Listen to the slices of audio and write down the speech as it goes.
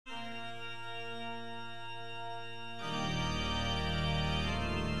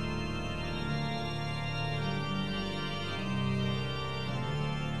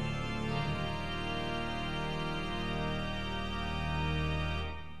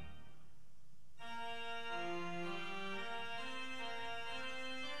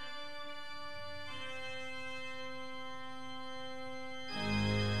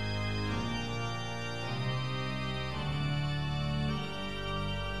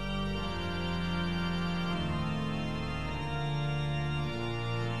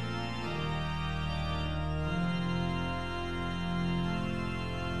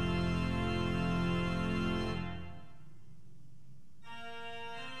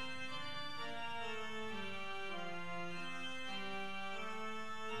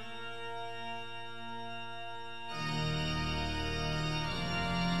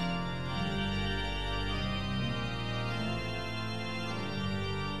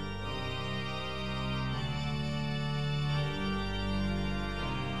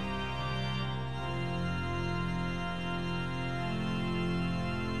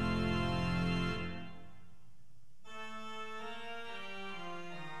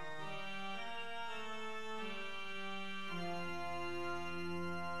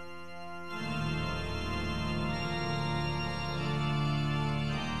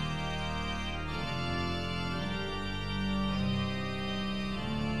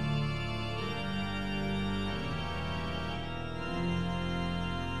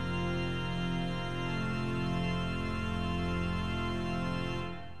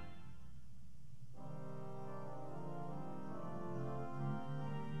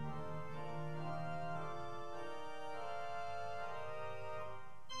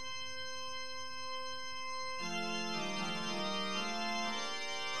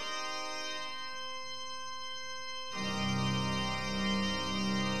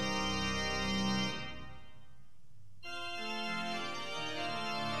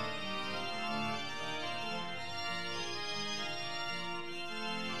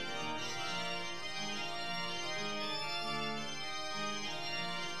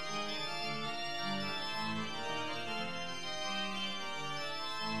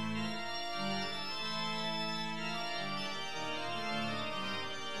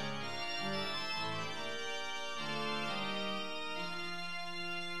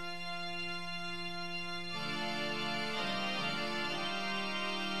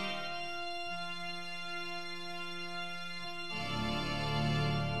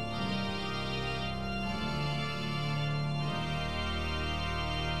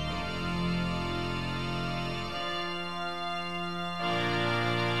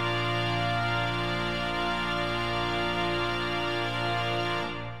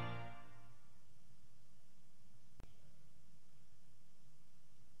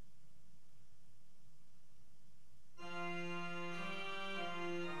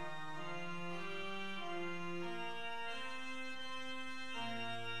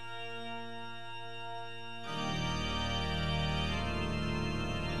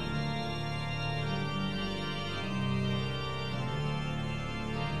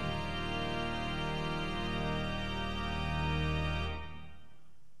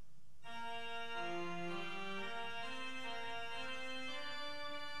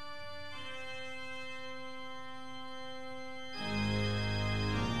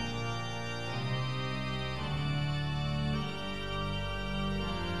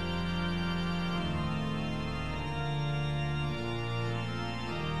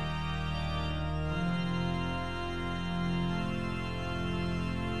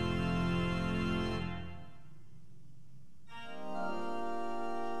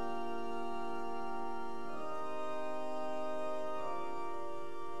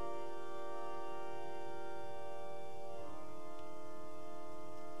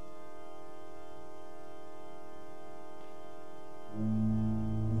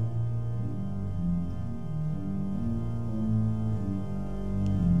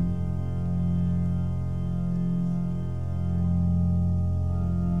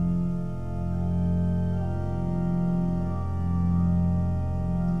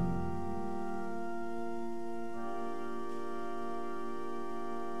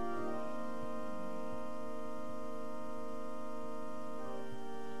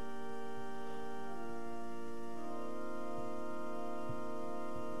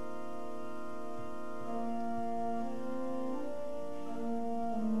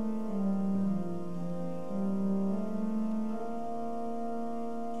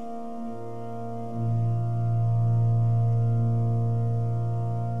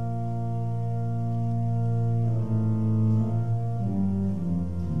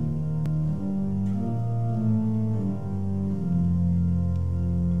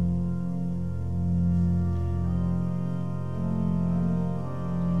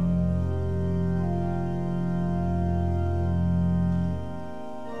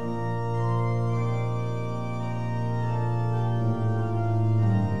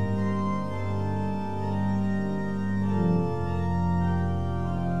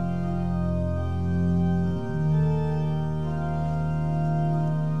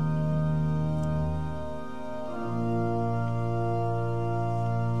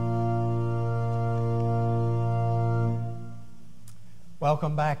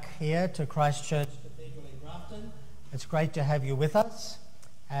Welcome back here to Christ Church Cathedral in Grafton. It's great to have you with us,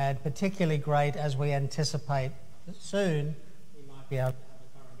 and particularly great as we anticipate that soon we might be able to have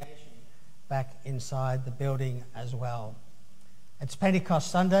a congregation back inside the building as well. It's Pentecost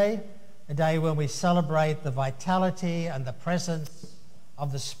Sunday, a day when we celebrate the vitality and the presence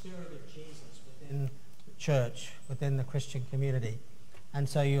of the Spirit of Jesus within the church, within the Christian community. And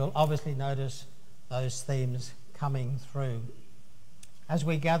so you'll obviously notice those themes coming through. As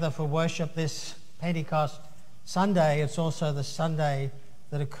we gather for worship this Pentecost Sunday, it's also the Sunday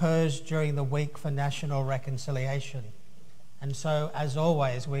that occurs during the week for national reconciliation. And so, as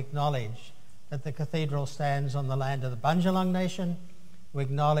always, we acknowledge that the Cathedral stands on the land of the Bundjalung Nation. We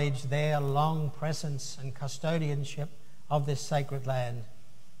acknowledge their long presence and custodianship of this sacred land.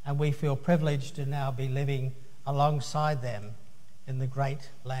 And we feel privileged to now be living alongside them in the great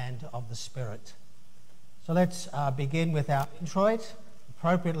land of the Spirit. So let's begin with our introit,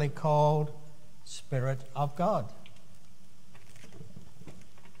 appropriately called Spirit of God.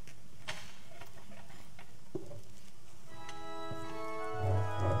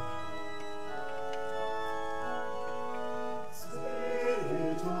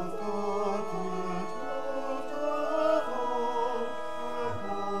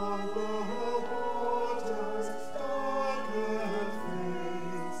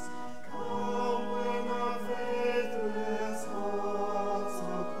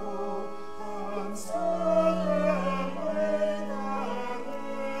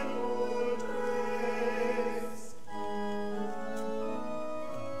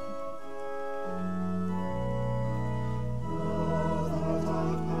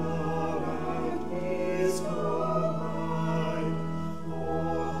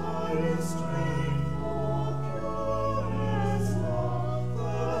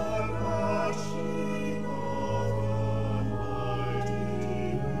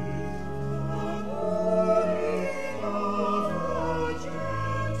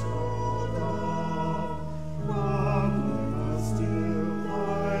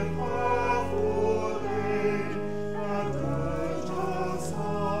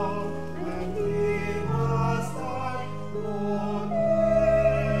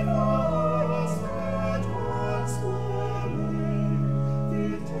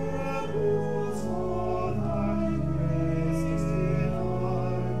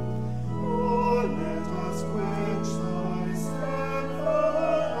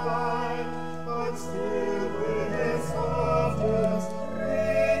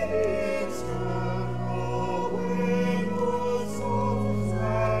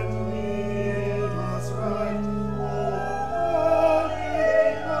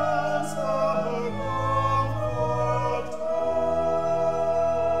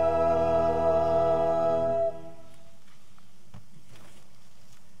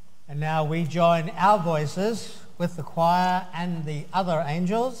 Now we join our voices with the choir and the other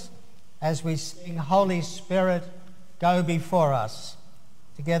angels as we sing Holy Spirit, Go Before Us,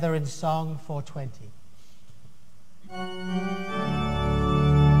 together in Song 420.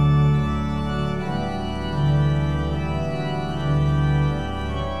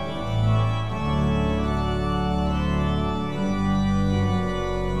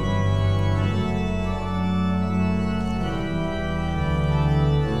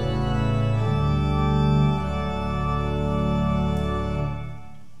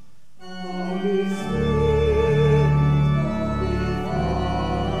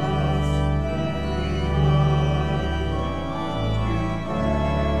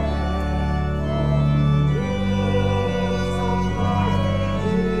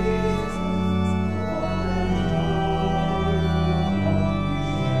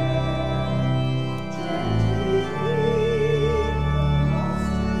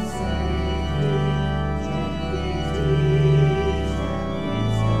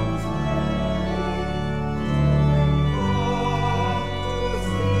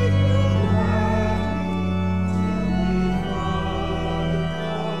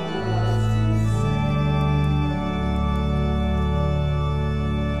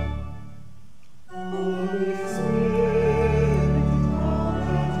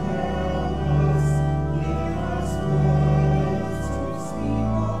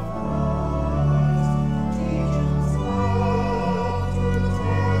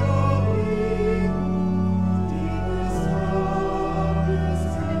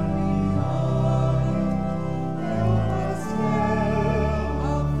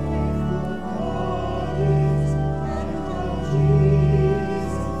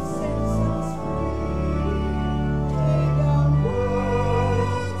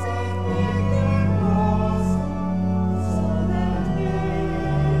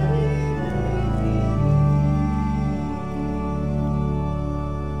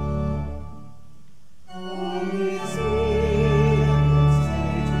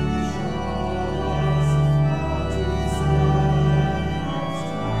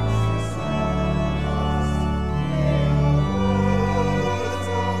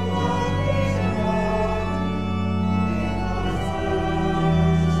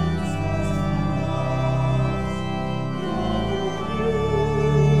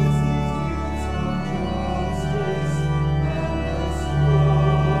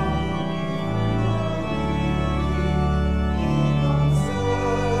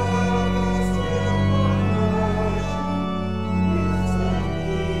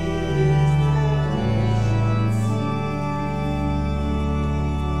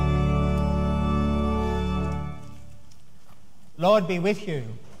 Lord be with you.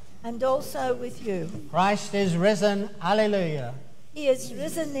 And also with you. Christ is risen. Alleluia. He is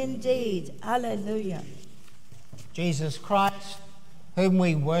risen indeed. Alleluia. Jesus Christ, whom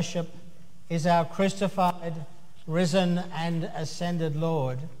we worship, is our crucified, risen and ascended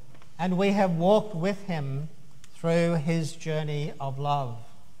Lord, and we have walked with him through his journey of love.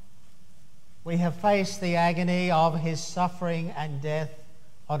 We have faced the agony of his suffering and death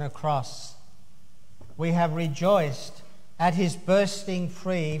on a cross. We have rejoiced at his bursting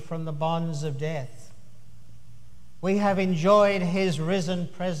free from the bonds of death. We have enjoyed his risen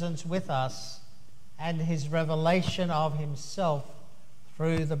presence with us and his revelation of himself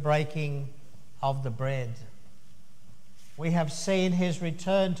through the breaking of the bread. We have seen his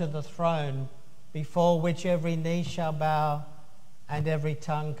return to the throne, before which every knee shall bow and every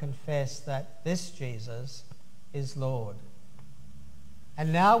tongue confess that this Jesus is Lord.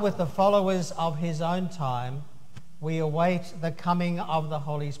 And now, with the followers of his own time, we await the coming of the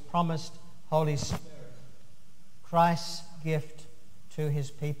promised Holy Spirit, Christ's gift to his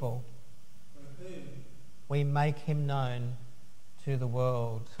people, for whom we make him known to the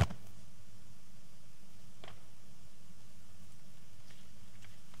world.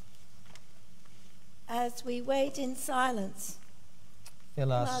 As we wait in silence,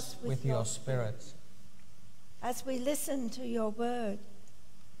 fill us with your Spirit. As we listen to your word,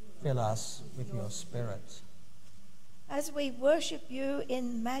 fill us with your Spirit. As we worship you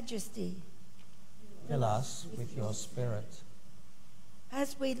in majesty, fill us with your Spirit.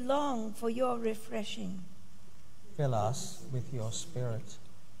 As we long for your refreshing, fill us with your Spirit.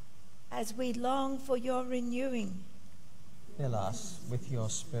 As we long for your renewing, fill us with your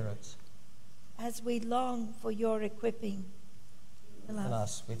Spirit. As we long for your equipping, fill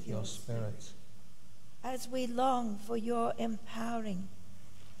us with your Spirit. As we long for your empowering,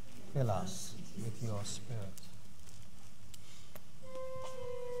 fill us with your Spirit.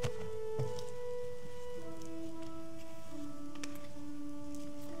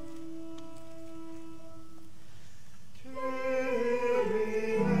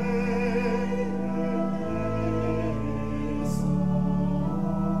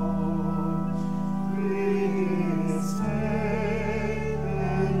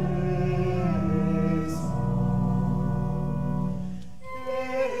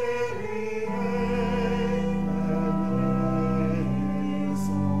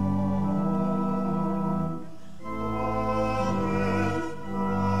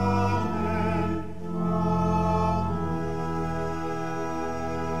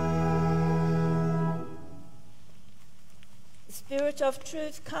 The Spirit of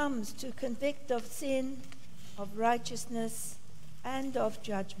truth comes to convict of sin, of righteousness, and of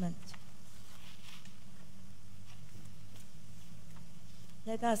judgment.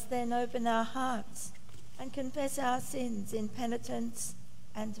 Let us then open our hearts and confess our sins in penitence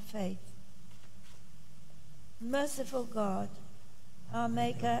and faith. Merciful God, our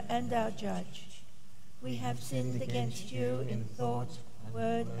Maker and our Judge, we have sinned against you in thought,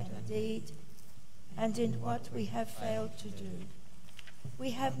 word, and deed, and in what we have failed to do.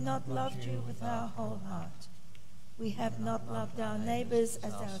 We have not loved you with our whole heart. We have not loved our neighbours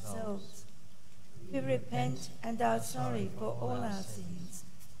as ourselves. We repent and are sorry for all our sins.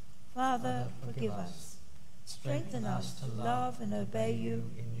 Father, forgive us. Strengthen us to love and obey you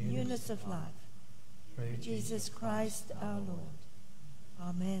in newness of life. Through Jesus Christ our Lord.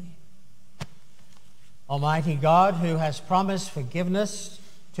 Amen. Almighty God, who has promised forgiveness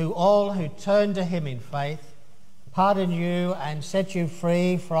to all who turn to him in faith, pardon you and set you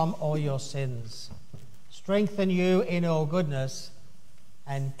free from all your sins, strengthen you in all goodness,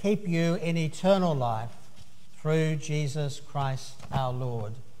 and keep you in eternal life through Jesus Christ our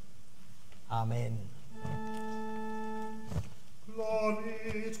Lord. Amen.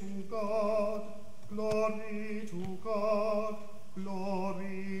 Glory to God, glory to God,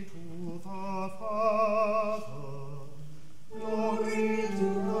 glory to the Father. Glory to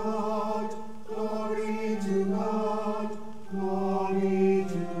God, glory to God, glory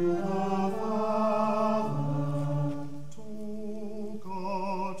to the Father. To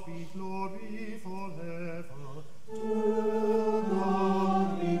God be glory forever. To God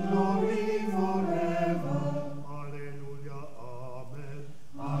be glory forever. Alleluia, amen.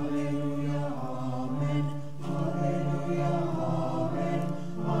 Alleluia, amen. Alleluia, amen.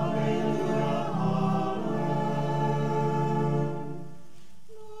 Alleluia, amen.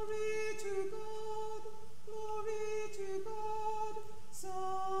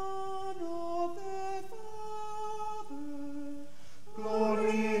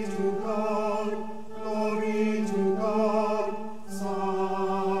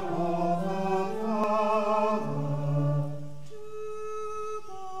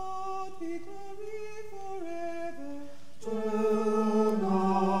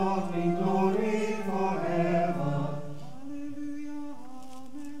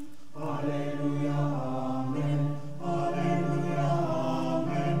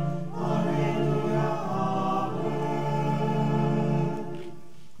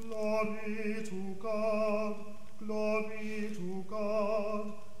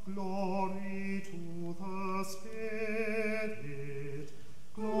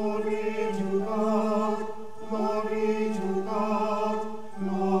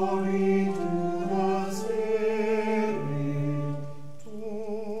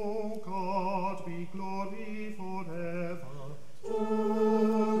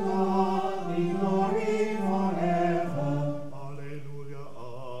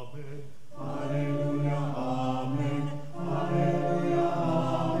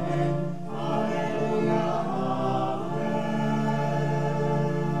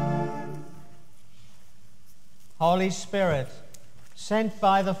 Holy Spirit, sent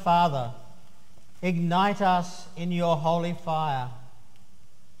by the Father, ignite us in your holy fire.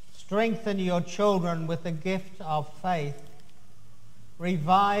 Strengthen your children with the gift of faith.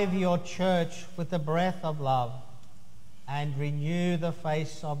 Revive your church with the breath of love, and renew the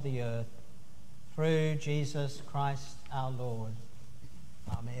face of the earth. Through Jesus Christ our Lord.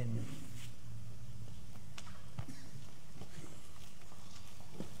 Amen.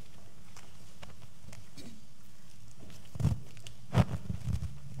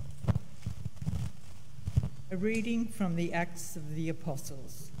 A reading from the Acts of the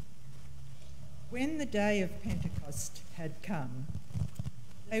Apostles. When the day of Pentecost had come,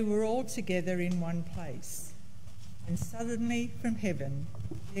 they were all together in one place, and suddenly from heaven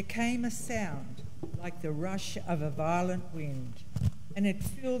there came a sound like the rush of a violent wind, and it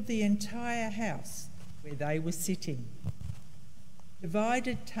filled the entire house where they were sitting.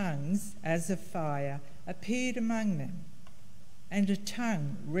 Divided tongues as of fire appeared among them, and a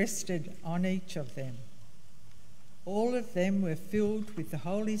tongue rested on each of them. All of them were filled with the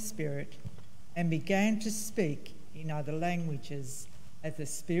Holy Spirit and began to speak in other languages as the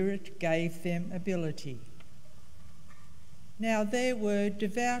Spirit gave them ability. Now there were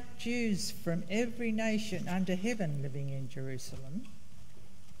devout Jews from every nation under heaven living in Jerusalem,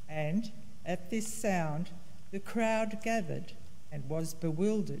 and at this sound the crowd gathered and was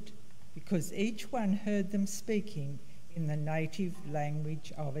bewildered, because each one heard them speaking in the native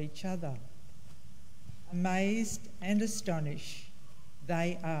language of each other. Amazed and astonished,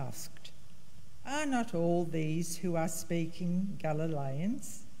 they asked, "Are not all these who are speaking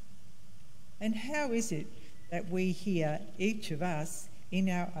Galileans? And how is it that we hear each of us in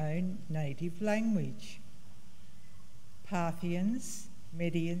our own native language?" Parthians,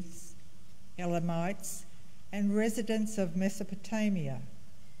 Medians, Elamites, and residents of Mesopotamia,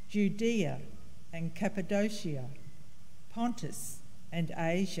 Judea and Cappadocia, Pontus and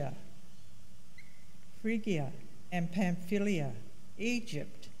Asia, Phrygia and Pamphylia,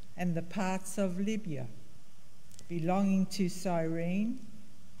 Egypt and the parts of Libya belonging to Cyrene,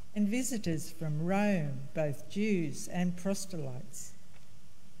 and visitors from Rome, both Jews and proselytes,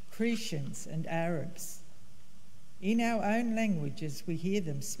 Cretians and Arabs. In our own languages we hear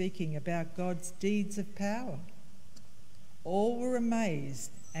them speaking about God's deeds of power. All were amazed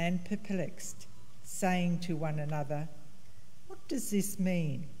and perplexed, saying to one another, "What does this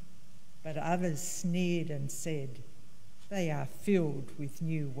mean?" But others sneered and said, "They are filled with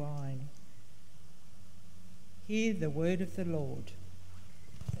new wine." Hear the word of the Lord.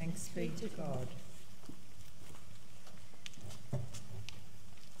 Thanks be to God.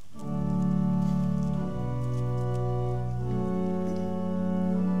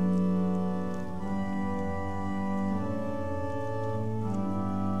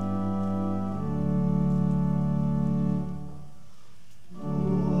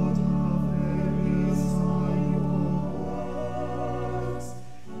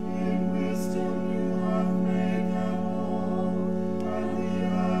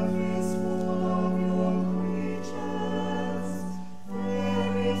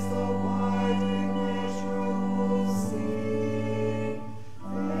 There is the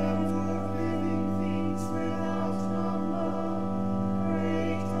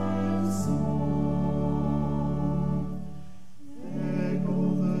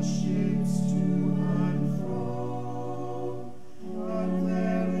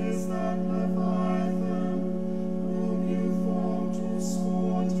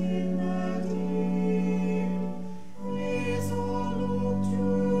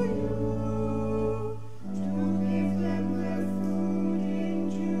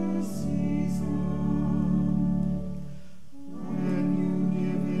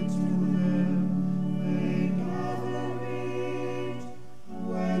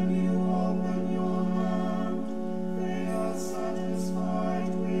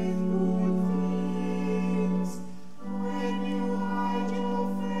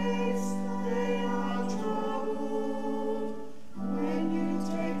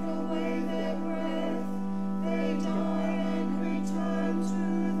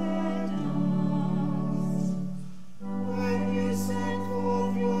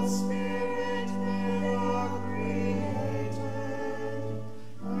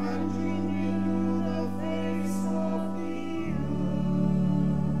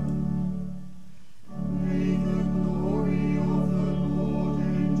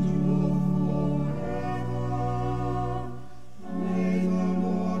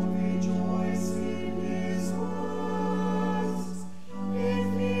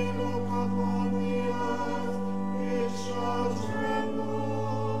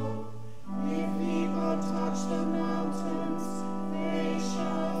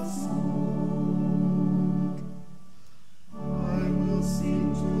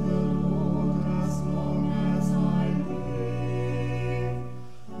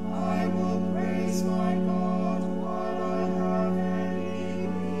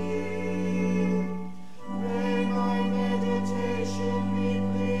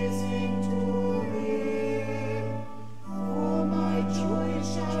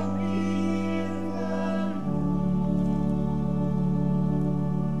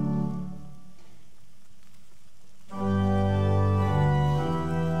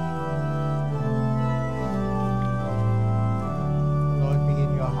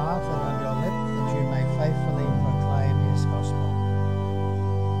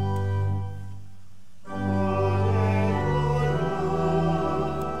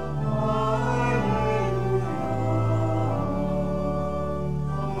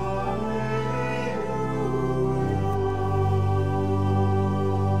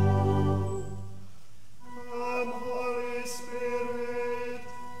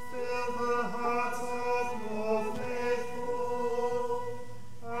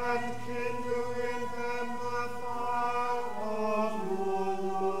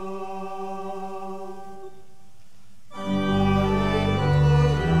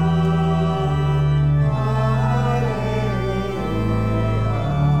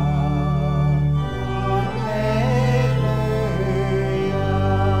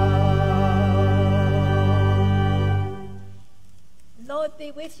Lord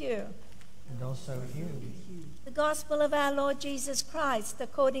be with you. And also with you. The Gospel of our Lord Jesus Christ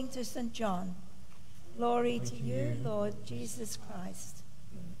according to St. John. Glory to you, Lord Jesus Christ.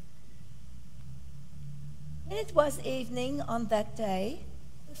 When it was evening on that day,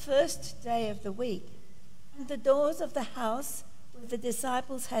 the first day of the week, and the doors of the house where the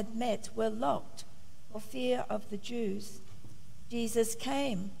disciples had met were locked for fear of the Jews, Jesus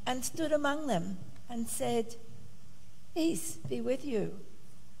came and stood among them and said, "Peace be with you."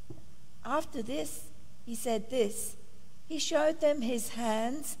 After this, he said this. He showed them his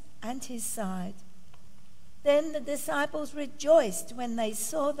hands and his side. Then the disciples rejoiced when they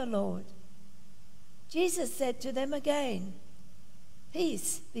saw the Lord. Jesus said to them again,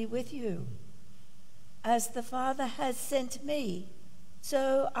 "Peace be with you. As the Father has sent me,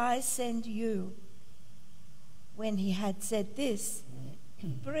 so I send you." When he had said this,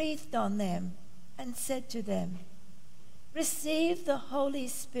 he breathed on them and said to them, "Receive the Holy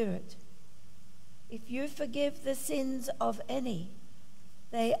Spirit. If you forgive the sins of any,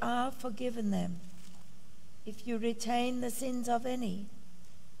 they are forgiven them. If you retain the sins of any,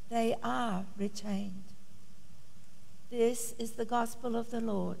 they are retained." This is the gospel of the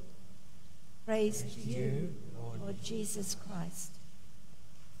Lord. Praise to you, Lord Jesus Christ.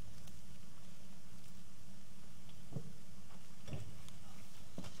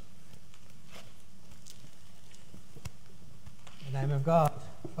 In the name of God,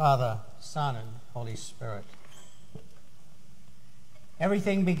 Father, Son, and Holy Spirit.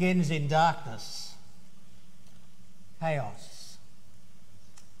 Everything begins in darkness, chaos.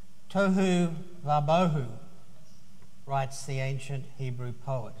 Tohu vabohu, writes the ancient Hebrew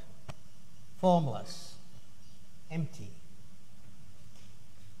poet. Formless, empty,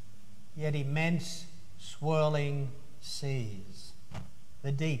 yet immense swirling seas,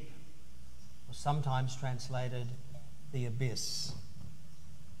 the deep, or sometimes translated the abyss.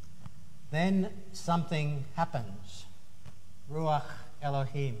 Then something happens. Ruach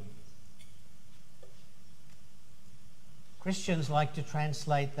Elohim. Christians like to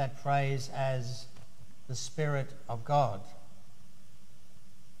translate that phrase as the Spirit of God.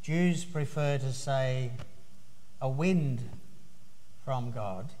 Jews prefer to say a wind from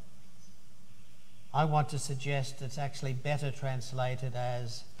God. I want to suggest it's actually better translated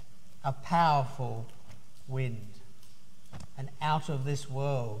as a powerful wind, an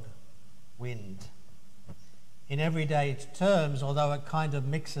out-of-this-world wind. In everyday terms, although it kind of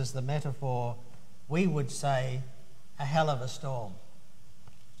mixes the metaphor, we would say a hell of a storm,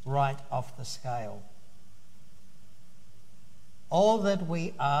 right off the scale. All that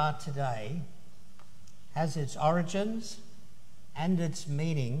we are today has its origins and its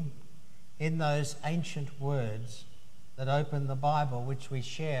meaning in those ancient words that open the Bible, which we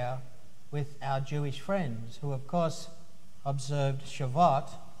share with our Jewish friends, who of course observed Shavuot,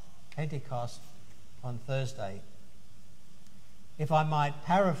 Pentecost, on Thursday. If I might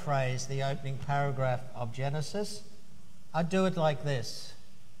paraphrase the opening paragraph of Genesis, I'd do it like this.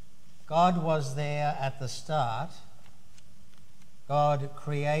 God was there at the start. God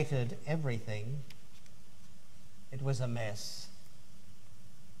created everything. It was a mess.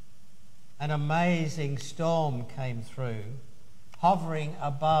 An amazing storm came through, hovering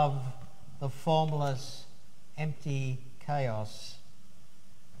above the formless, empty chaos.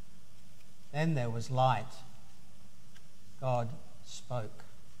 Then there was light. God spoke.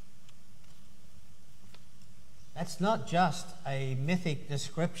 That's not just a mythic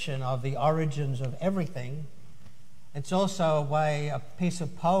description of the origins of everything. It's also a piece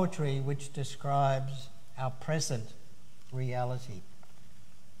of poetry which describes our present reality.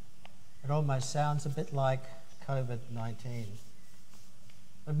 It almost sounds a bit like COVID-19.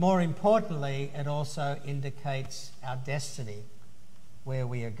 But more importantly, it also indicates our destiny, where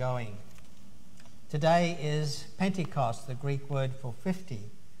we are going. Today is Pentecost, the Greek word for 50,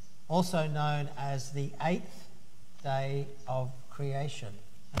 also known as the 8th day of creation.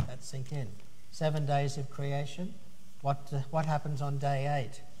 Let that sink in. 7 days of creation. What happens on day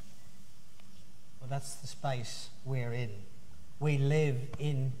 8? Well, that's the space we're in. We live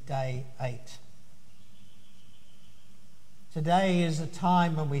in day 8. Today is a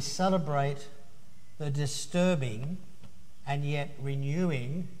time when we celebrate the disturbing and yet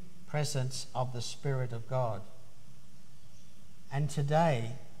renewing presence of the Spirit of God. And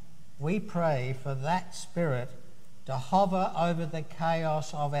today we pray for that Spirit to hover over the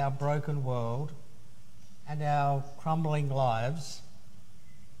chaos of our broken world and our crumbling lives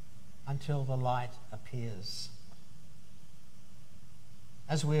until the light appears.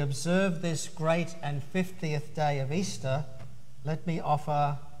 As we observe this great and 50th day of Easter, let me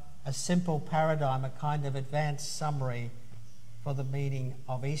offer a simple paradigm, a kind of advanced summary for the meaning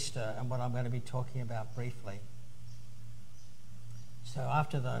of Easter and what I'm going to be talking about briefly. So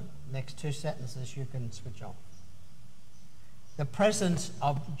after the next two sentences, you can switch off. The presence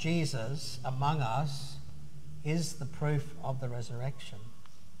of Jesus among us is the proof of the resurrection.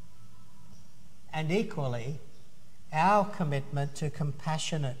 And equally, our commitment to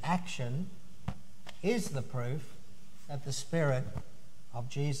compassionate action is the proof that the Spirit of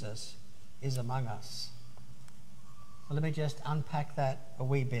Jesus is among us. So let me just unpack that a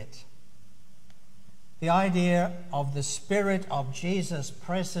wee bit. The idea of the Spirit of Jesus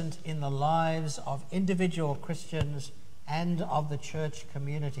present in the lives of individual Christians and of the church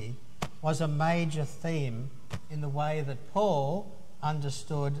community was a major theme in the way that Paul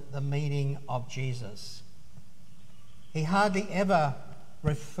understood the meaning of Jesus. He hardly ever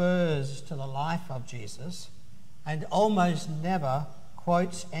refers to the life of Jesus and almost never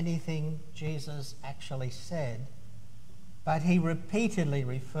quotes anything Jesus actually said, but he repeatedly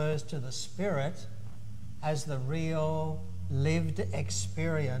refers to the Spirit as the real, lived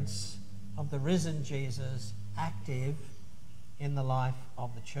experience of the risen Jesus active in the life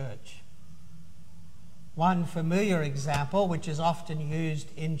of the church. One familiar example, which is often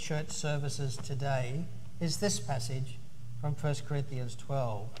used in church services today, is this passage from 1 Corinthians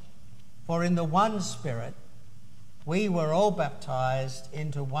 12. For in the one Spirit we were all baptized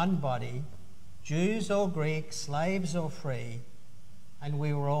into one body, Jews or Greeks, slaves or free, and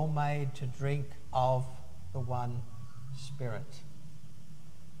we were all made to drink of the one Spirit.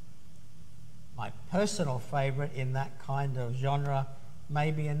 My personal favourite in that kind of genre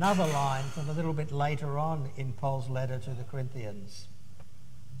may be another line from a little bit later on in Paul's letter to the Corinthians.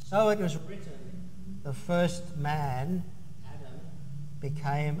 So it was written, the first man, Adam,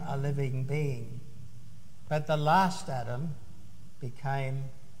 became a living being, but the last Adam became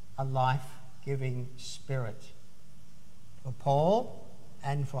a life-giving spirit. For Paul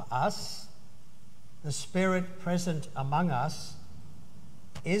and for us, the Spirit present among us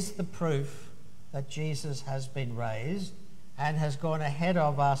is the proof that Jesus has been raised and has gone ahead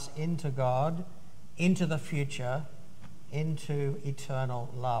of us into God, into the future, into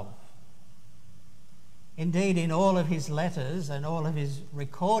eternal love. Indeed, in all of his letters and all of his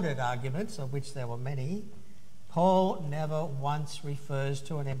recorded arguments, of which there were many, Paul never once refers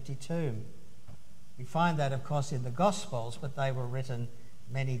to an empty tomb. We find that, of course, in the Gospels, but they were written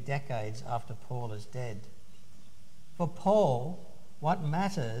many decades after Paul is dead. For Paul, what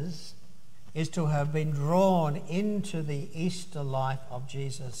matters is to have been drawn into the Easter life of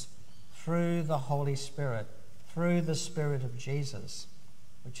Jesus through the Holy Spirit, through the Spirit of Jesus,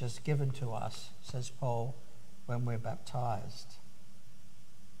 which is given to us, says Paul, when we're baptized.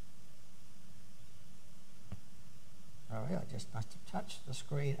 Sorry, I just must have touched the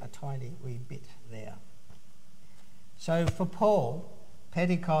screen a tiny wee bit there. So for Paul,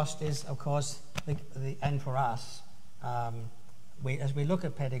 Pentecost is, of course, and for us, as we look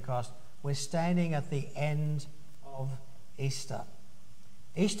at Pentecost, we're standing at the end of Easter.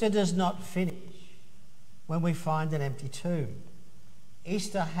 Easter does not finish when we find an empty tomb.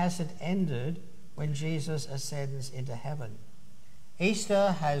 Easter hasn't ended when Jesus ascends into heaven.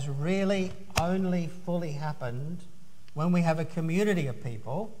 Easter has really only fully happened when we have a community of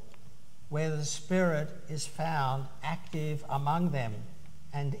people where the Spirit is found active among them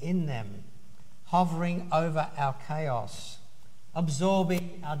and in them, hovering over our chaos,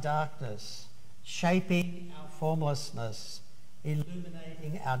 absorbing our darkness, shaping our formlessness,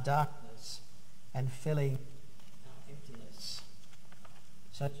 illuminating our darkness, and filling our emptiness.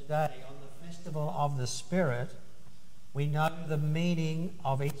 So today, on the Festival of the Spirit, we know the meaning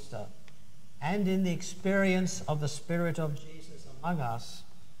of Easter. And in the experience of the Spirit of Jesus among us,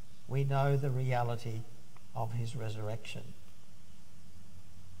 we know the reality of his resurrection.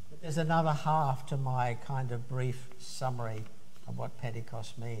 But there's another half to my kind of brief summary of what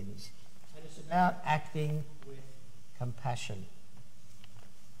Pentecost means. And it's about acting with compassion.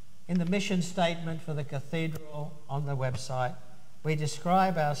 In the mission statement for the Cathedral on the website, we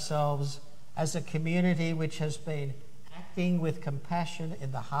describe ourselves as a community which has been acting with compassion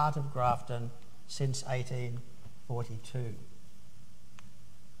in the heart of Grafton since 1842.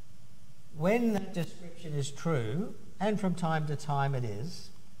 When that description is true, and from time to time it is,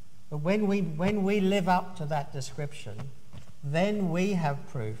 but when we live up to that description, then we have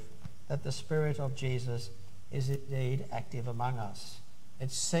proof that the Spirit of Jesus is indeed active among us.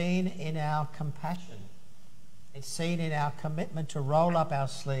 It's seen in our compassion. It's seen in our commitment to roll up our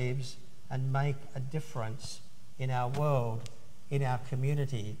sleeves and make a difference in our world, in our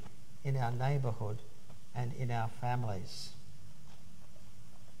community, in our neighbourhood, and in our families.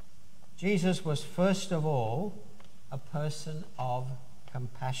 Jesus was first of all a person of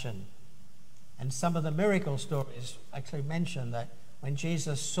compassion. And some of the miracle stories actually mention that when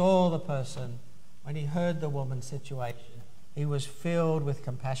Jesus saw the person, when he heard the woman's situation, he was filled with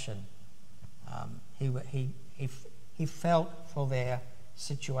compassion. He felt for their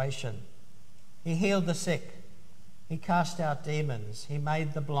situation. He healed the sick. He cast out demons. He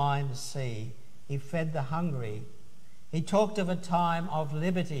made the blind see. He fed the hungry. He talked of a time of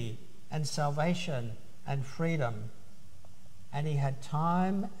liberty and salvation and freedom. And he had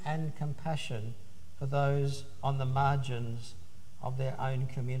time and compassion for those on the margins of their own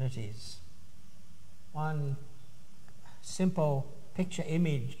communities. One simple picture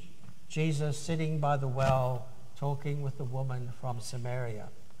image, Jesus sitting by the well talking with the woman from Samaria.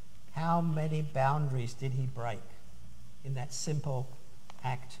 How many boundaries did he break in that simple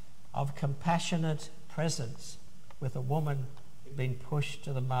act of compassionate presence with a woman who'd been pushed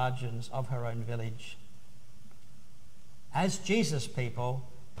to the margins of her own village? As Jesus people,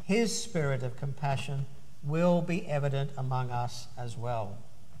 his spirit of compassion will be evident among us as well.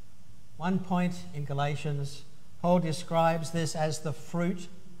 One point in Galatians, Paul describes this as the fruit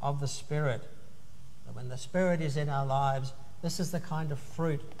of the Spirit. When the Spirit is in our lives, this is the kind of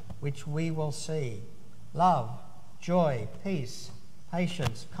fruit which we will see: love, joy, peace,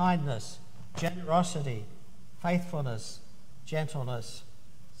 patience, kindness, generosity, faithfulness, gentleness,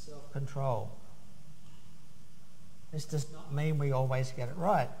 self-control. This does not mean we always get it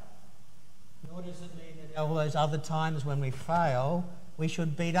right. Nor does it mean that all those other times when we fail, we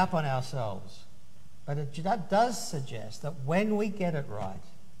should beat up on ourselves. But it does suggest that when we get it right,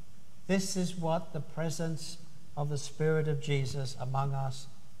 this is what the presence of the Spirit of Jesus among us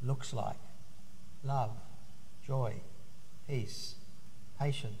looks like: love, joy, peace,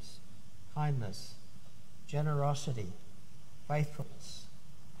 patience, kindness, generosity, faithfulness,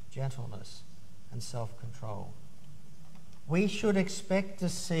 gentleness, and self-control. We should expect to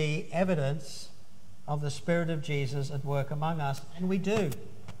see evidence of the Spirit of Jesus at work among us, and we do.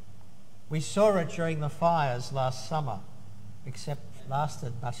 We saw it during the fires last summer, except it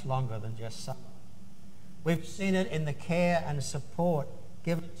lasted much longer than just summer. We've seen it in the care and support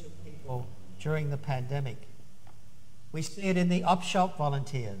given to people during the pandemic. We see it in the op shop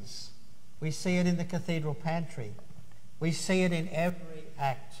volunteers. We see it in the Cathedral pantry. We see it in every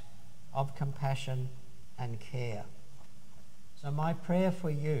act of compassion and care. So my prayer for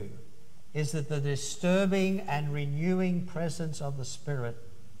you is that the disturbing and renewing presence of the Spirit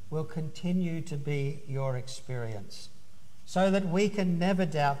will continue to be your experience, so that we can never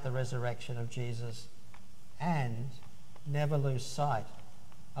doubt the resurrection of Jesus and never lose sight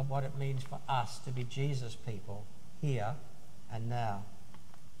of what it means for us to be Jesus people here and now.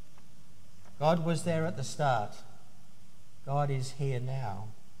 God was there at the start. God is here now.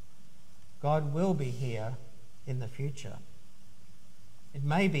 God will be here in the future. It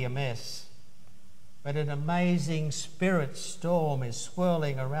may be a mess, but an amazing spirit storm is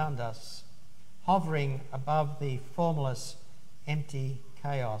swirling around us, hovering above the formless, empty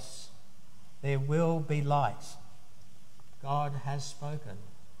chaos. There will be light. God has spoken.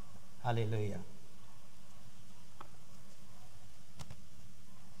 Hallelujah.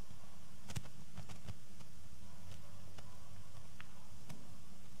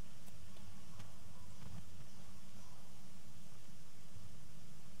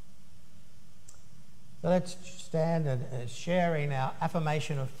 So let's stand and sharing our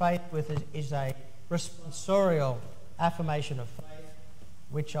affirmation of faith, which is a responsorial affirmation of faith,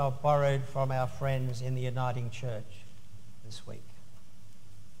 which I've borrowed from our friends in the Uniting Church this week.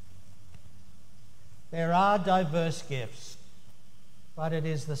 There are diverse gifts, but it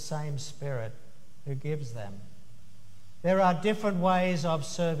is the same Spirit who gives them. There are different ways of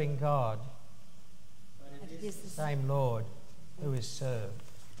serving God, but it is the same Lord who is served.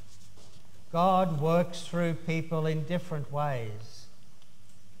 God works through people in different ways,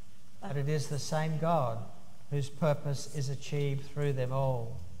 but it is the same God whose purpose is achieved through them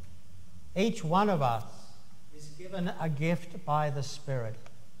all. Each one of us is given a gift by the Spirit,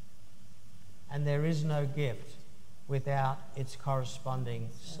 and there is no gift without its corresponding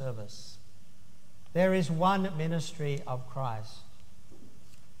service. There is one ministry of Christ,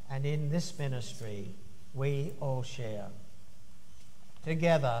 and in this ministry we all share.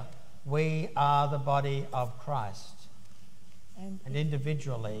 Together, we are the body of Christ, and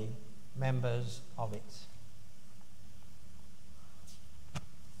individually members of it.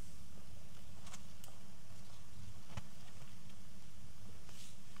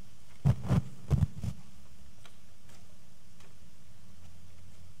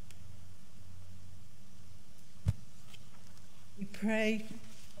 We pray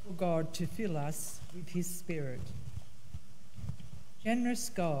for God to fill us with his Spirit, Generous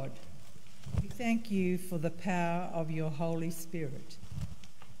God, we thank you for the power of your Holy Spirit.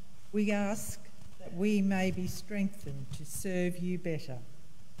 We ask that we may be strengthened to serve you better.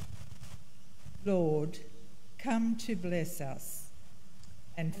 Lord, come to bless us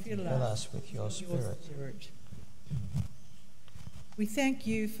and fill us with your Spirit. We thank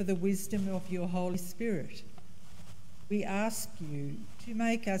you for the wisdom of your Holy Spirit. We ask you to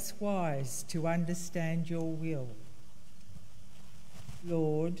make us wise to understand your will.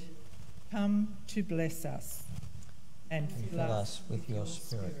 Lord, come to bless us and fill us with your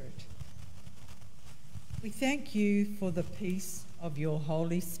Spirit. We thank you for the peace of your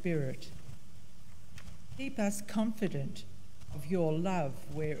Holy Spirit. Keep us confident of your love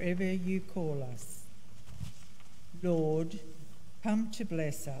wherever you call us. Lord, come to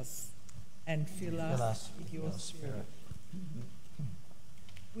bless us and fill us with your Spirit.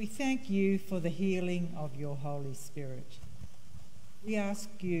 We thank you for the healing of your Holy Spirit. We ask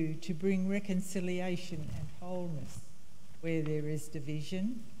you to bring reconciliation and wholeness where there is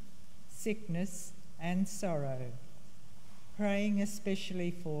division, sickness and sorrow, praying especially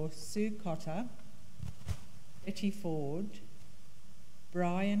for Sue Cotter, Betty Ford,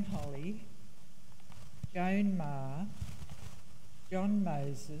 Brian Holly, Joan Marr, John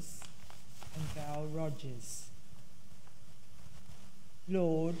Moses and Val Rogers.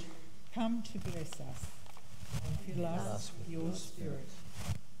 Lord, come to bless us and fill us with your Spirit.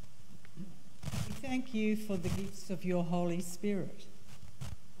 We thank you for the gifts of your Holy Spirit.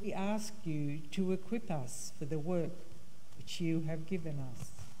 We ask you to equip us for the work which you have given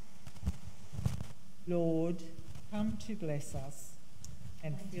us. Lord, come to bless us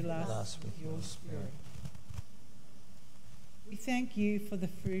and fill us with your Spirit. We thank you for the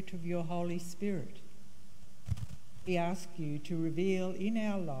fruit of your Holy Spirit. We ask you to reveal in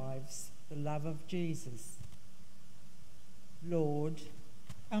our lives the love of Jesus. Lord,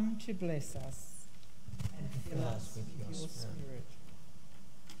 come to bless us and fill us with your Spirit.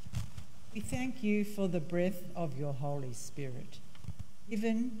 We thank you for the breath of your Holy Spirit,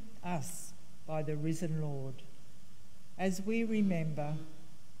 given us by the risen Lord. As we remember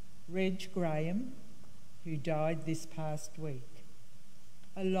Reg Graham, who died this past week,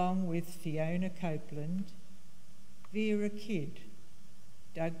 along with Fiona Copeland, Vera Kidd,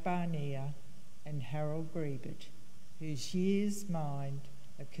 Doug Barnea and Harold Griebert, whose year's mind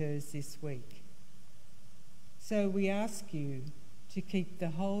occurs this week. So we ask you to keep the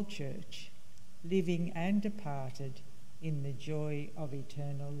whole church, living and departed, in the joy of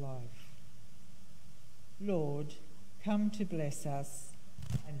eternal life. Lord, come to bless us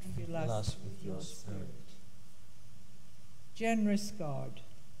and fill us with your Spirit. Generous God,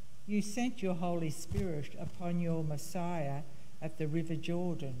 you sent your Holy Spirit upon your Messiah at the River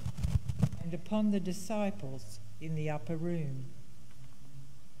Jordan and upon the disciples in the upper room.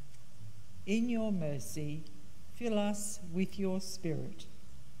 In your mercy, fill us with your Spirit.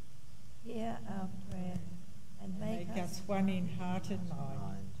 Hear our prayer and make us one in heart and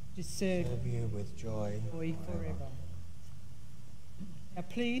mind to serve you with joy forever. Now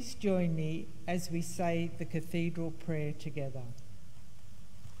please join me as we say the Cathedral prayer together.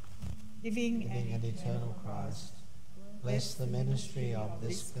 Living and eternal Christ, bless the ministry of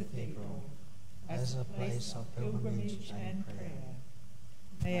this cathedral as a place of pilgrimage and prayer.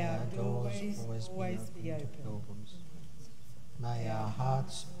 May our doors always be open to pilgrims. May our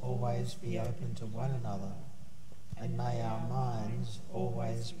hearts always be open to one another, and may our minds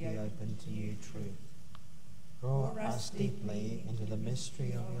always be open to you, truth. Draw us deeply into the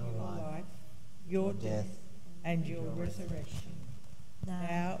mystery of your life, your death, and your resurrection,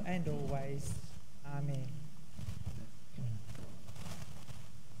 now and always. Amen.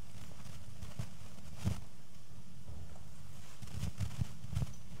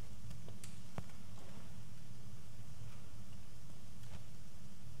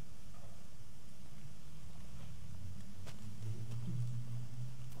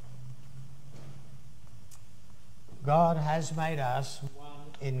 God has made us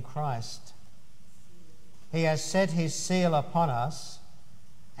one in Christ. He has set his seal upon us,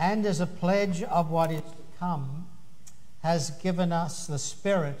 and as a pledge of what is to come, has given us the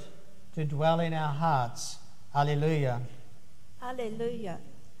Spirit to dwell in our hearts. Alleluia. Alleluia.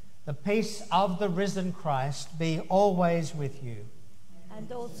 The peace of the risen Christ be always with you. And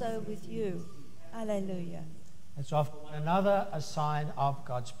also with you. Alleluia. Let's offer one another a sign of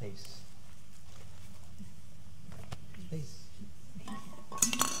God's peace. Peace.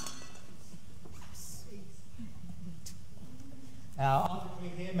 Our offertory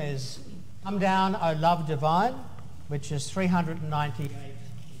hymn is Come Down, O Love Divine, which is 398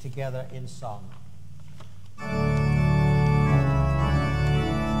 together in song.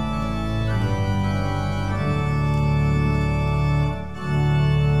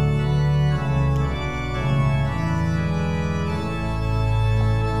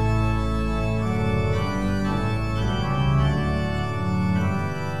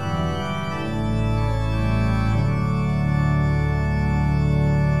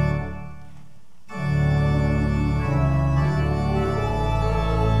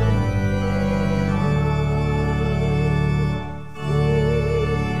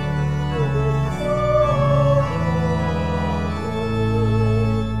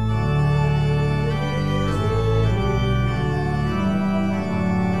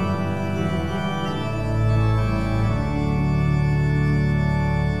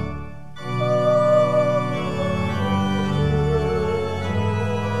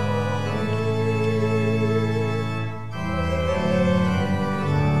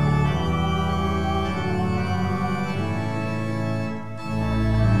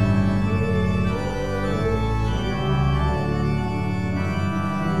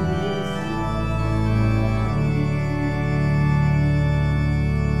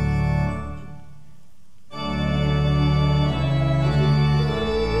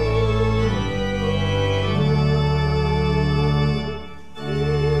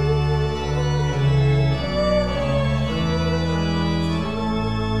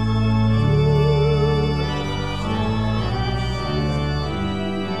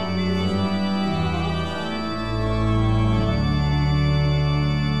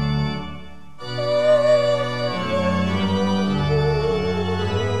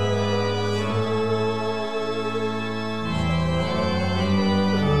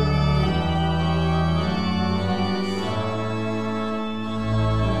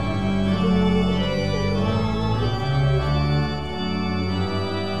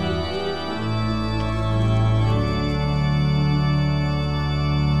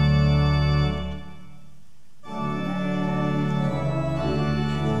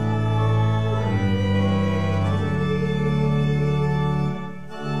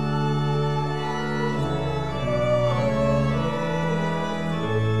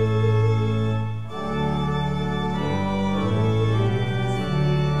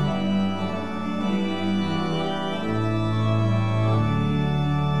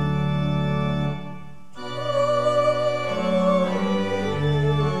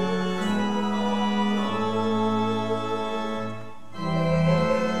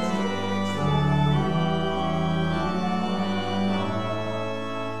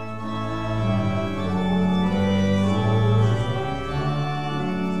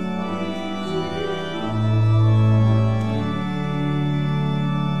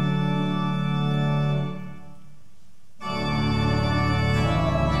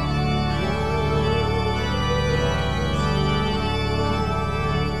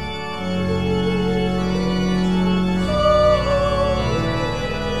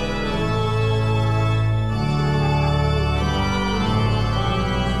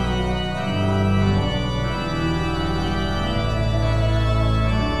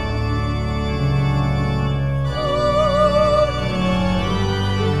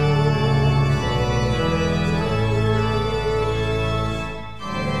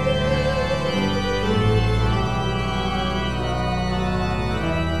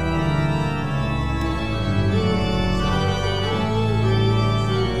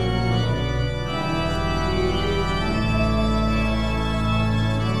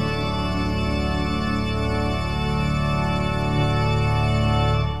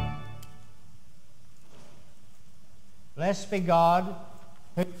 Blessed be God,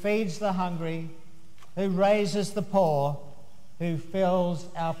 who feeds the hungry, who raises the poor, who fills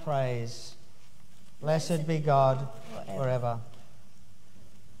our praise. Blessed be God forever.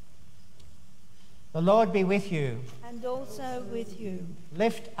 The Lord be with you. And also with you.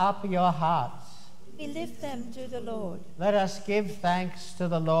 Lift up your hearts. We lift them to the Lord. Let us give thanks to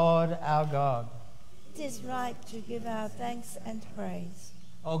the Lord our God. It is right to give our thanks and praise.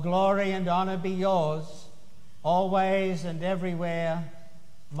 All glory and honor be yours, always and everywhere,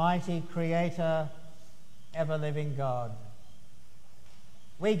 mighty Creator, ever-living God.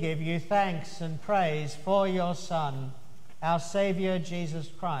 We give you thanks and praise for your Son, our Saviour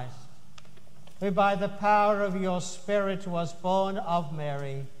Jesus Christ, who by the power of your Spirit was born of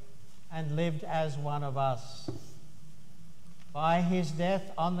Mary and lived as one of us. By his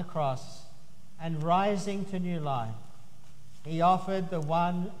death on the cross and rising to new life, he offered the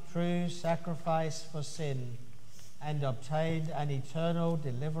one true sacrifice for sin and obtained an eternal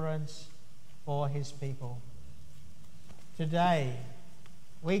deliverance for his people. Today,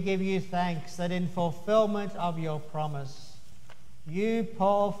 we give you thanks that in fulfillment of your promise, you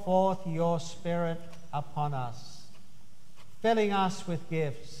pour forth your Spirit upon us, filling us with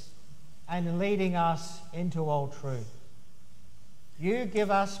gifts and leading us into all truth. You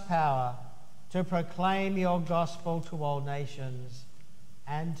give us power to proclaim your gospel to all nations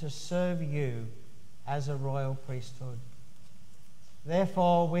and to serve you as a royal priesthood.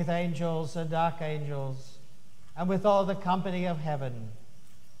 Therefore, with angels and archangels, and with all the company of heaven,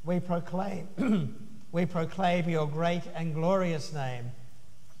 we proclaim your great and glorious name,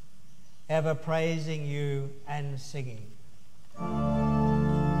 ever praising you and singing.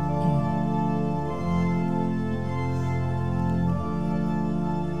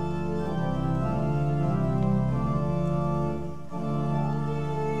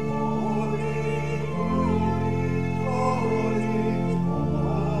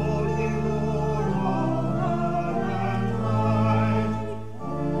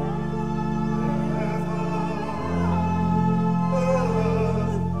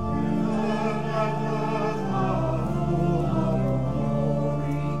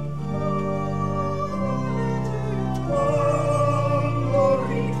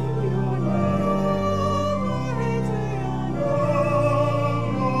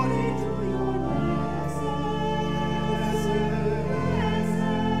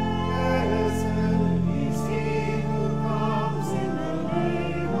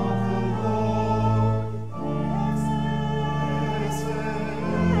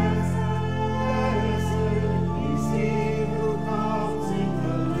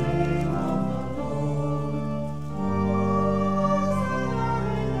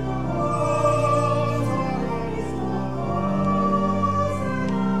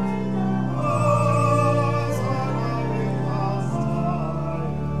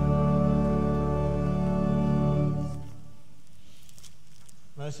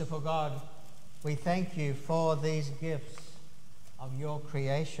 Merciful God, we thank you for these gifts of your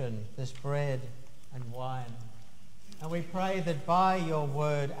creation, this bread and wine. And we pray that by your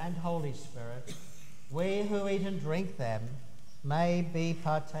word and Holy Spirit, we who eat and drink them may be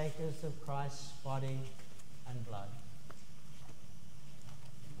partakers of Christ's body and blood.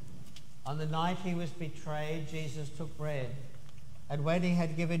 On the night he was betrayed, Jesus took bread, and when he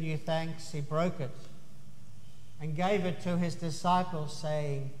had given you thanks, he broke it and gave it to his disciples,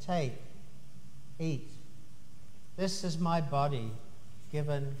 saying, "Take, eat. This is my body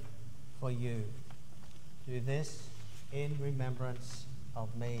given for you. Do this in remembrance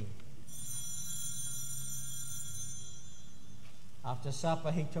of me." After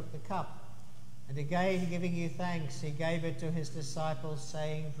supper, he took the cup, and again giving you thanks, he gave it to his disciples,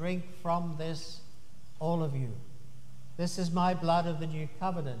 saying, "Drink from this, all of you. This is my blood of the new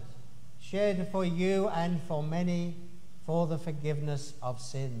covenant, shed for you and for many for the forgiveness of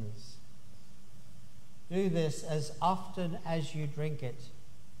sins. Do this as often as you drink it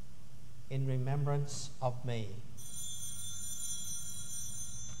in remembrance of me."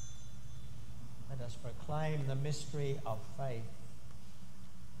 Let us proclaim the mystery of faith.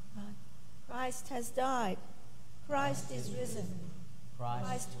 Christ has died. Christ is risen.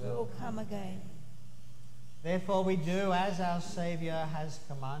 Christ will come again. Therefore we do as our Saviour has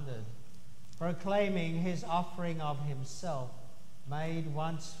commanded, proclaiming his offering of himself, made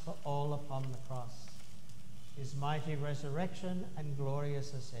once for all upon the cross, his mighty resurrection and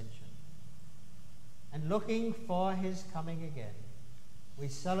glorious ascension. And looking for his coming again, we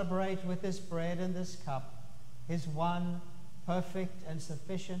celebrate with this bread and this cup his one perfect and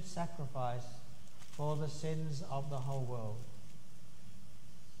sufficient sacrifice for the sins of the whole world.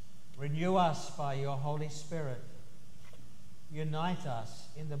 Renew us by your Holy Spirit, unite us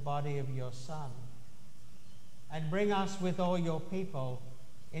in the body of your Son, and bring us with all your people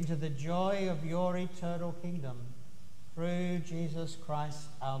into the joy of your eternal kingdom, through Jesus Christ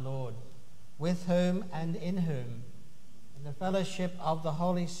our Lord, with whom and in whom, in the fellowship of the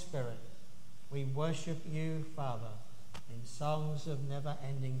Holy Spirit, we worship you, Father, in songs of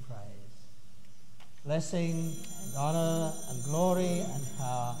never-ending praise. Blessing and honour and glory and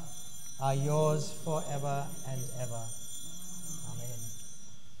power are yours forever and ever. Amen.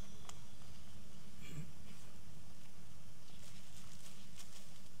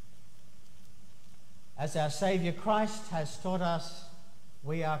 As our Saviour Christ has taught us,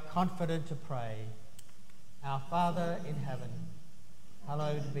 we are confident to pray, Our Father in heaven,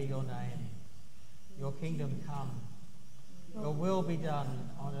 hallowed be your name. Your kingdom come, your will be done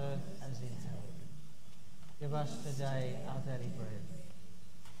on earth as in heaven. Give us today our daily bread.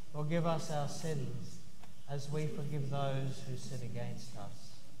 Forgive us our sins as we forgive those who sin against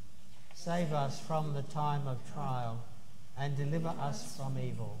us. Save us from the time of trial and deliver us from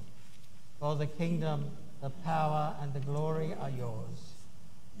evil. For the kingdom, the power and the glory are yours,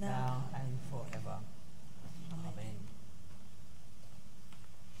 now and forever. Amen.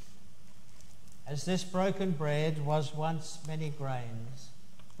 As this broken bread was once many grains,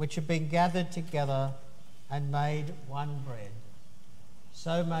 which have been gathered together and made one bread,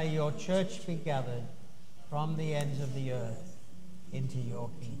 so may your church be gathered from the ends of the earth into your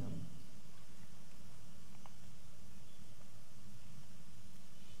kingdom.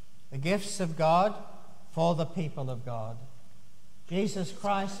 The gifts of God for the people of God. Jesus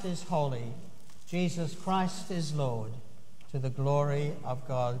Christ is holy. Jesus Christ is Lord, to the glory of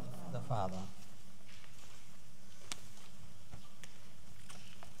God the Father.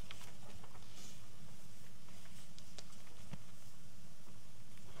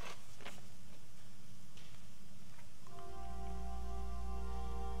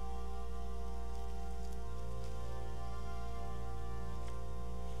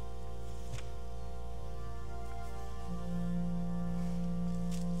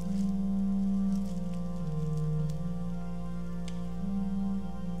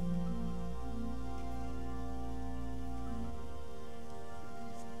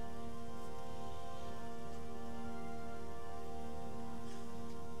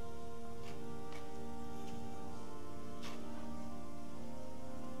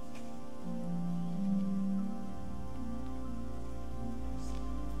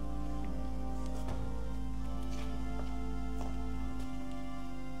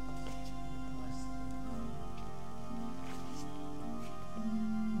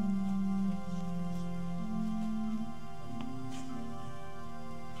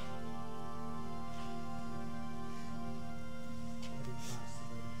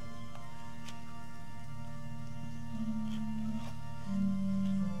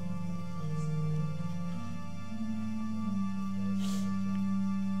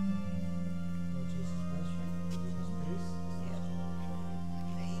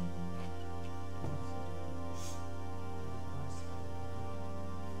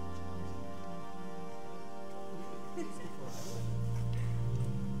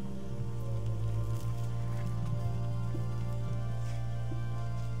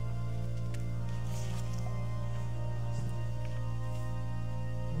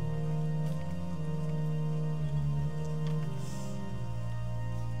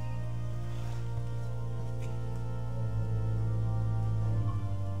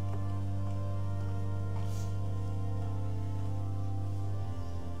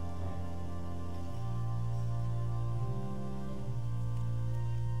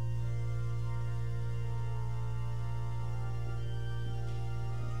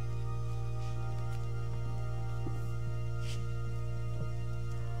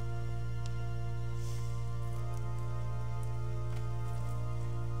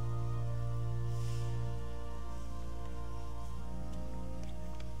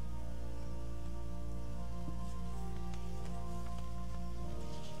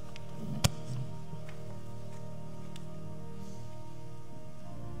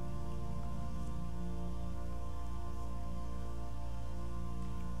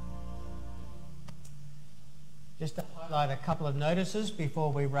 Just to highlight a couple of notices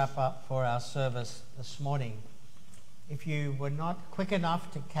before we wrap up for our service this morning. If you were not quick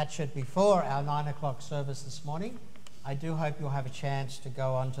enough to catch it before our 9 o'clock service this morning, I do hope you'll have a chance to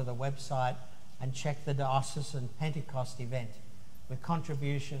go onto the website and check the diocesan Pentecost event with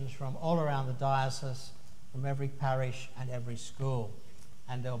contributions from all around the diocese, from every parish and every school.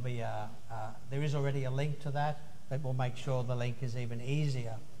 And there'll be there is already a link to that, but we'll make sure the link is even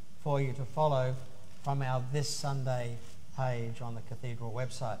easier for you to follow from our This Sunday page on the Cathedral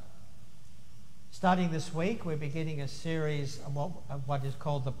website. Starting this week, we're beginning a series of what is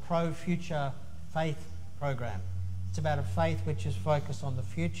called the Pro Future Faith Program. It's about a faith which is focused on the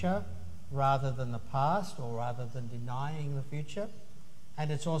future rather than the past, or rather than denying the future.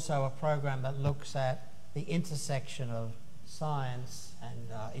 And it's also a program that looks at the intersection of science and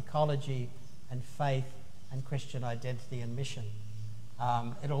ecology and faith and Christian identity and mission.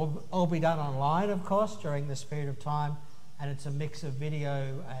 It'll all be done online, of course, during this period of time, and it's a mix of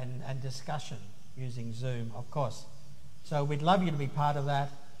video and discussion using Zoom, of course. So we'd love you to be part of that,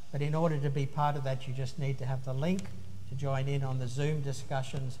 but in order to be part of that, you just need to have the link to join in on the Zoom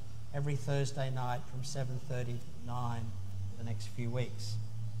discussions every Thursday night from 7:30 to 9 for the next few weeks.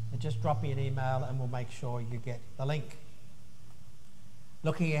 So just drop me an email and we'll make sure you get the link.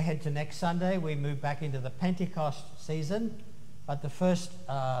 Looking ahead to next Sunday, we move back into the Pentecost season, but the first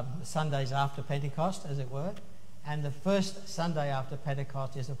Sundays after Pentecost, as it were, and the first Sunday after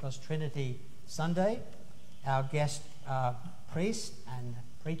Pentecost is, of course, Trinity Sunday. Our guest priest and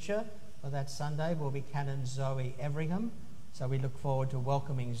preacher for that Sunday will be Canon Zoe Everingham. So we look forward to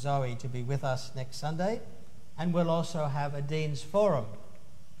welcoming Zoe to be with us next Sunday. And we'll also have a Dean's Forum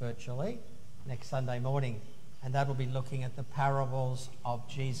virtually next Sunday morning. And that'll be looking at the parables of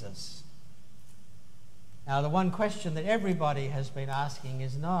Jesus. Now, the one question that everybody has been asking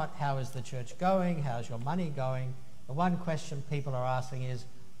is not, how is the church going? How's your money going? The one question people are asking is,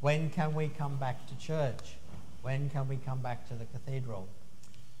 when can we come back to church? When can we come back to the cathedral?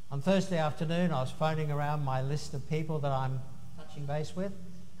 On Thursday afternoon, I was phoning around my list of people that I'm touching base with,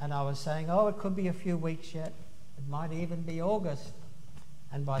 and I was saying, oh, it could be a few weeks yet. It might even be August.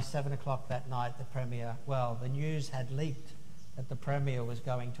 And by 7 o'clock that night, the news had leaked that the Premier was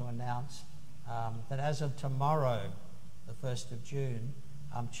going to announce that as of tomorrow, the 1st of June,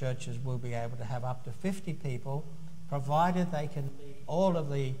 churches will be able to have up to 50 people, provided they can meet all of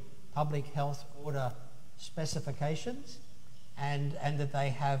the public health order specifications, and that they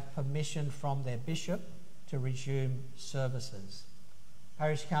have permission from their bishop to resume services.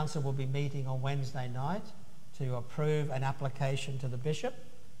 Parish Council will be meeting on Wednesday night to approve an application to the bishop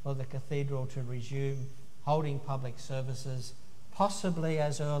for the cathedral to resume holding public services, possibly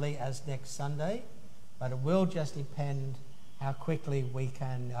as early as next Sunday, but it will just depend how quickly we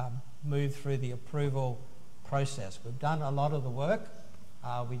can move through the approval process. We've done a lot of the work.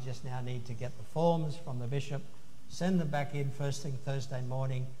 We just now need to get the forms from the bishop, send them back in first thing Thursday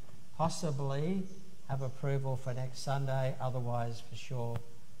morning, possibly have approval for next Sunday, otherwise for sure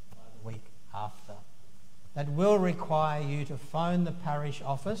by the week after. That will require you to phone the parish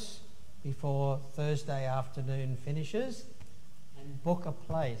office before Thursday afternoon finishes and book a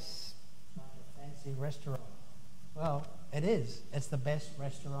place, like a fancy restaurant. Well, it is. It's the best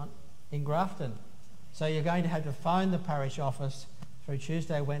restaurant in Grafton. So you're going to have to phone the parish office through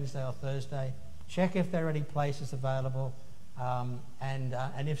Tuesday, Wednesday or Thursday, check if there are any places available,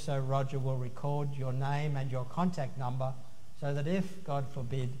 and if so, Roger will record your name and your contact number so that if, God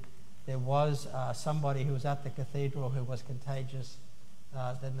forbid, there was somebody who was at the cathedral who was contagious,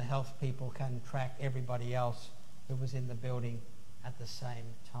 then the health people can track everybody else who was in the building at the same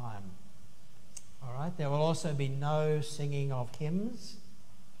time. All right, there will also be no singing of hymns.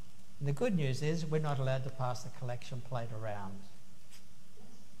 And the good news is we're not allowed to pass the collection plate around.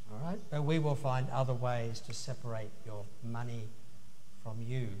 All right, but we will find other ways to separate your money from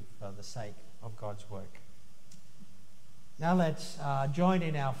you for the sake of God's work. Now let's join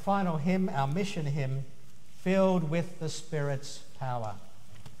in our final hymn, our mission hymn, Filled with the Spirit's Power.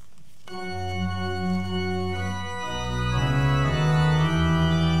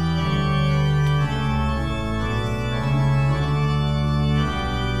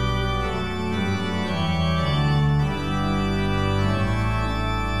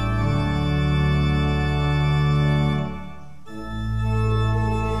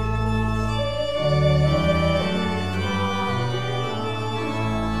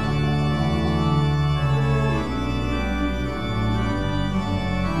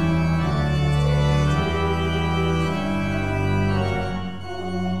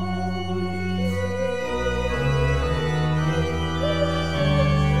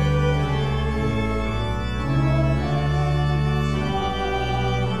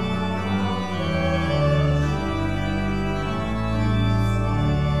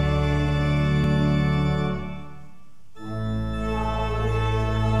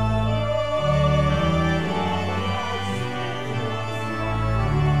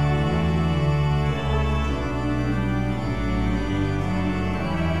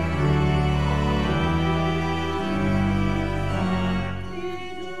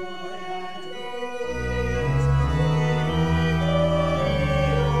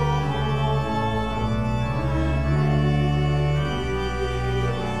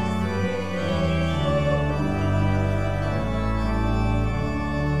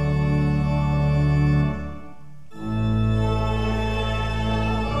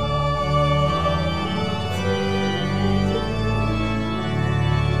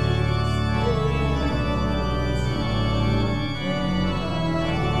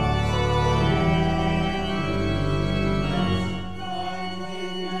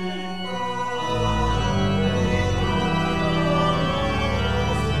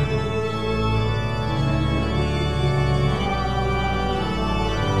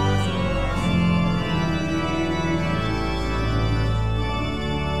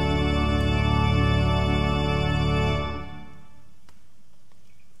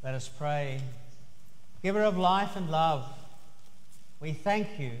 us pray. Giver of life and love, we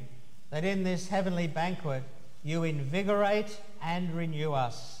thank you that in this heavenly banquet you invigorate and renew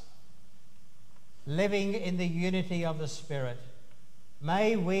us. Living in the unity of the Spirit,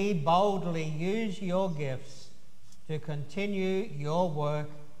 may we boldly use your gifts to continue your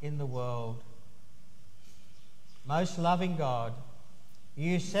work in the world. Most loving God,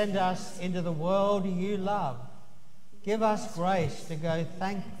 you send us into the world you love. Give us grace to go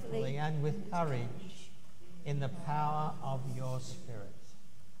thankfully and with courage in the power of your Spirit.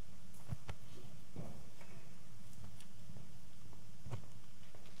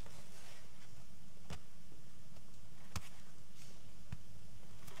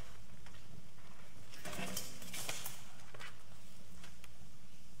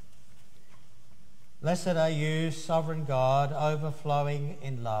 Blessed are you, sovereign God, overflowing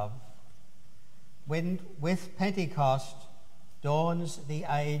in love. When with Pentecost dawns the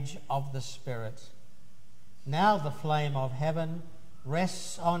age of the Spirit, now the flame of heaven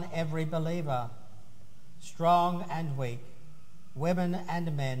rests on every believer. Strong and weak, women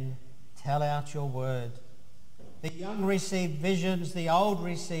and men, tell out your word. The young receive visions, the old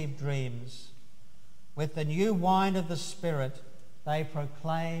receive dreams. With the new wine of the Spirit, they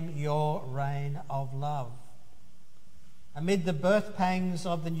proclaim your reign of love. Amid the birth pangs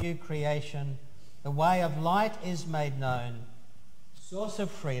of the new creation, the way of light is made known. Source of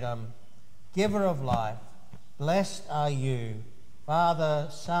freedom, giver of life, blessed are you, Father,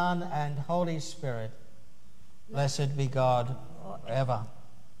 Son, and Holy Spirit. Blessed be God forever.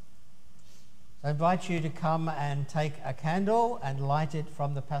 I invite you to come and take a candle and light it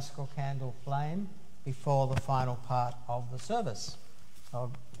from the Paschal candle flame before the final part of the service.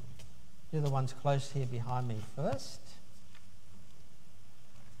 I'll do the ones close here behind me first.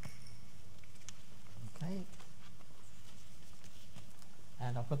 Okay.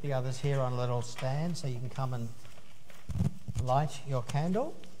 And I'll put the others here on a little stand so you can come and light your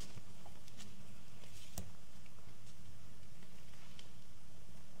candle.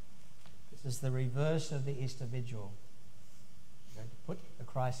 This is the reverse of the Easter Vigil. I'm going to put the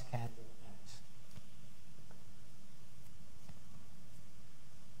Christ candle out.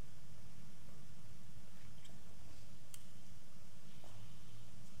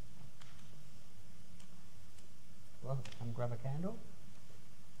 Well, come grab a candle,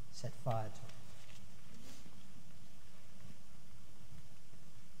 set fire to it.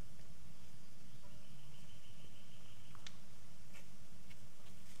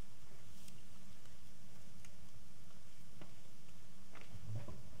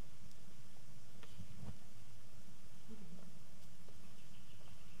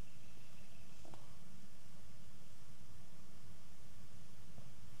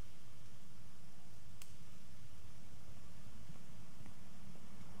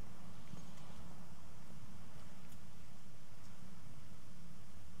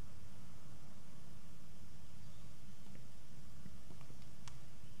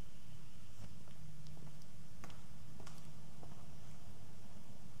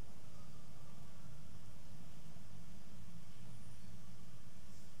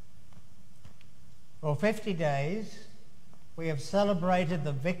 For 50 days, we have celebrated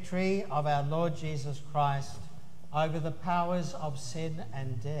the victory of our Lord Jesus Christ over the powers of sin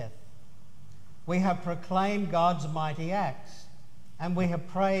and death. We have proclaimed God's mighty acts, and we have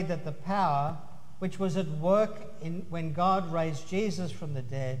prayed that the power which was at work when God raised Jesus from the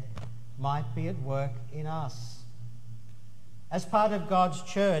dead might be at work in us. As part of God's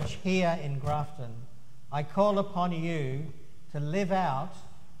church here in Grafton, I call upon you to live out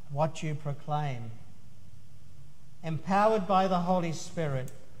what you proclaim. Empowered by the Holy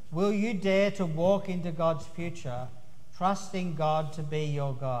Spirit, will you dare to walk into God's future, trusting God to be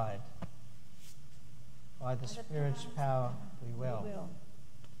your guide? By the Spirit's power, we will.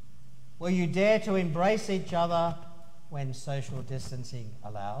 Will you dare to embrace each other when social distancing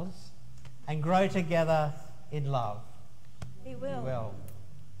allows, and grow together in love? We will. We will.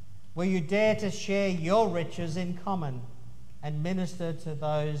 Will you dare to share your riches in common and minister to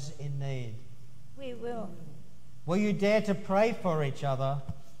those in need? We will. Will you dare to pray for each other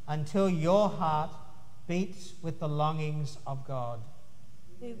until your heart beats with the longings of God?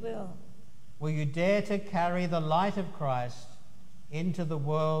 We will. Will you dare to carry the light of Christ into the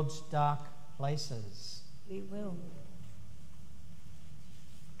world's dark places? We will.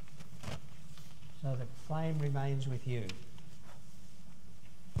 So the flame remains with you.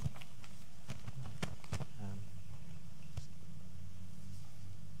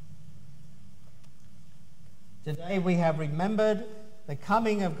 Today we have remembered the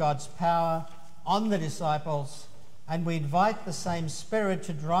coming of God's power on the disciples and we invite the same Spirit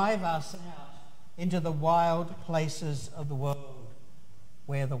to drive us out into the wild places of the world,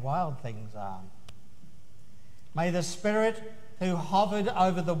 where the wild things are. May the Spirit who hovered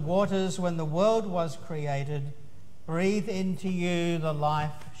over the waters when the world was created breathe into you the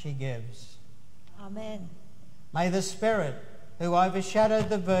life she gives. Amen. May the Spirit who overshadowed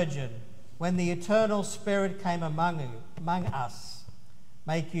the Virgin when the eternal Spirit came among us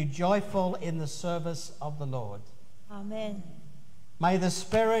make you joyful in the service of the Lord. Amen. May the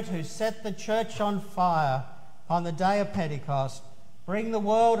Spirit who set the church on fire on the day of Pentecost bring the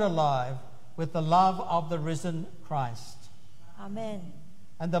world alive with the love of the risen Christ. Amen.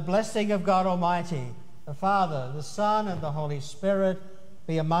 And the blessing of God Almighty, the Father, the Son, and the Holy Spirit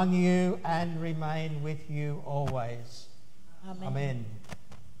be among you and remain with you always. Amen. Amen.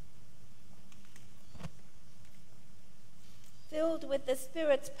 Filled with the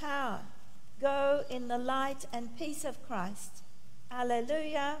Spirit's power, go in the light and peace of Christ.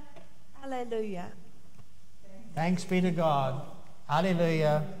 Alleluia, alleluia. Thanks be to God.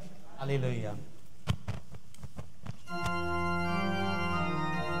 Alleluia, alleluia.